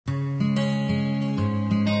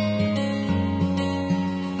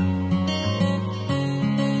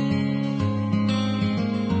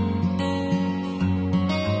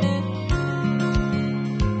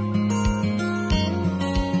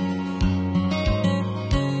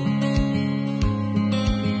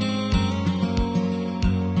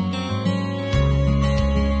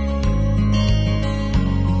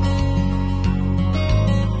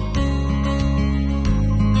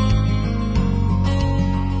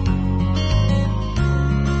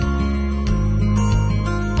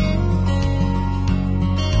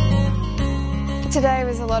Today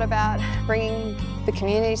was a lot about bringing the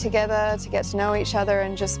community together to get to know each other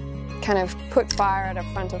and just kind of put fire at the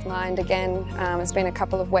front of mind again. It's been a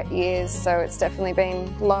couple of wet years, so it's definitely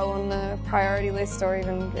been low on the priority list or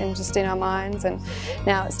even just in our minds, and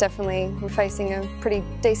now it's definitely, we're facing a pretty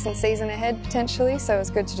decent season ahead potentially, so it's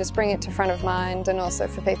good to just bring it to front of mind and also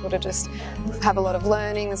for people to just have a lot of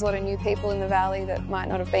learning. There's a lot of new people in the valley that might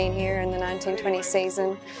not have been here in the 1920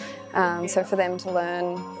 season, so for them to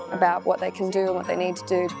learn about what they can do and what they need to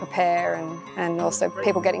do to prepare, and also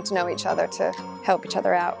people getting to know each other to help each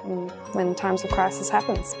other out when times of crisis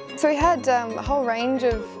happens. So we had a whole range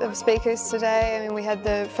of speakers today. I mean, we had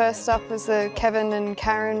the first up was the Kevin and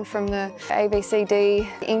Karen from the ABCD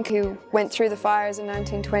Inc. who went through the fires in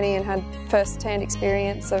 1920 and had first-hand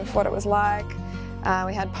experience of what it was like.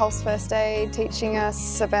 We had Pulse First Aid teaching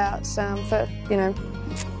us about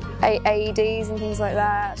AEDs and things like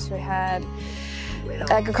that. We had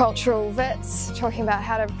agricultural vets talking about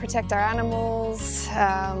how to protect our animals.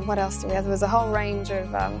 What else do we have? There was a whole range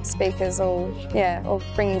of speakers, all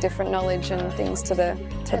bringing different knowledge and things to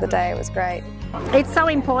the day. It was great. It's so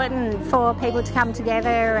important for people to come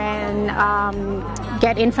together and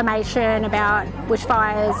get information about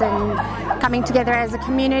bushfires and coming together as a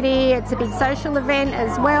community. It's a big social event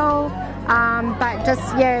as well. But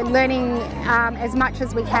just learning as much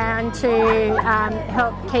as we can to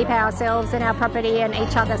help keep ourselves and our property and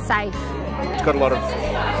each other safe. It's got a lot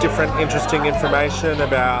of different interesting information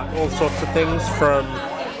about all sorts of things, from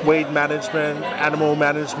weed management, animal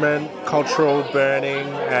management, cultural burning,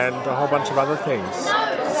 and a whole bunch of other things.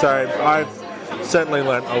 So I've certainly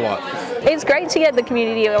learnt a lot. It's great to get the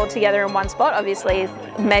community all together in one spot. Obviously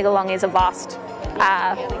Megalong is a vast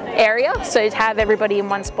area, so to have everybody in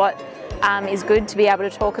one spot is good, to be able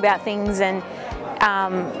to talk about things and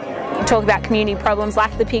talk about community problems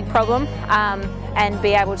like the pig problem, and be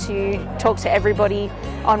able to talk to everybody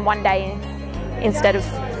on one day instead of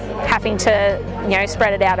having to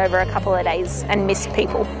spread it out over a couple of days and miss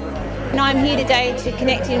people. And I'm here today to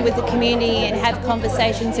connect in with the community and have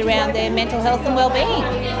conversations around their mental health and well-being.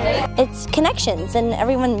 It's connections and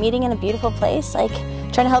everyone meeting in a beautiful place, like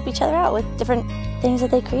trying to help each other out with different things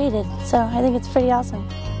that they created. So I think it's pretty awesome.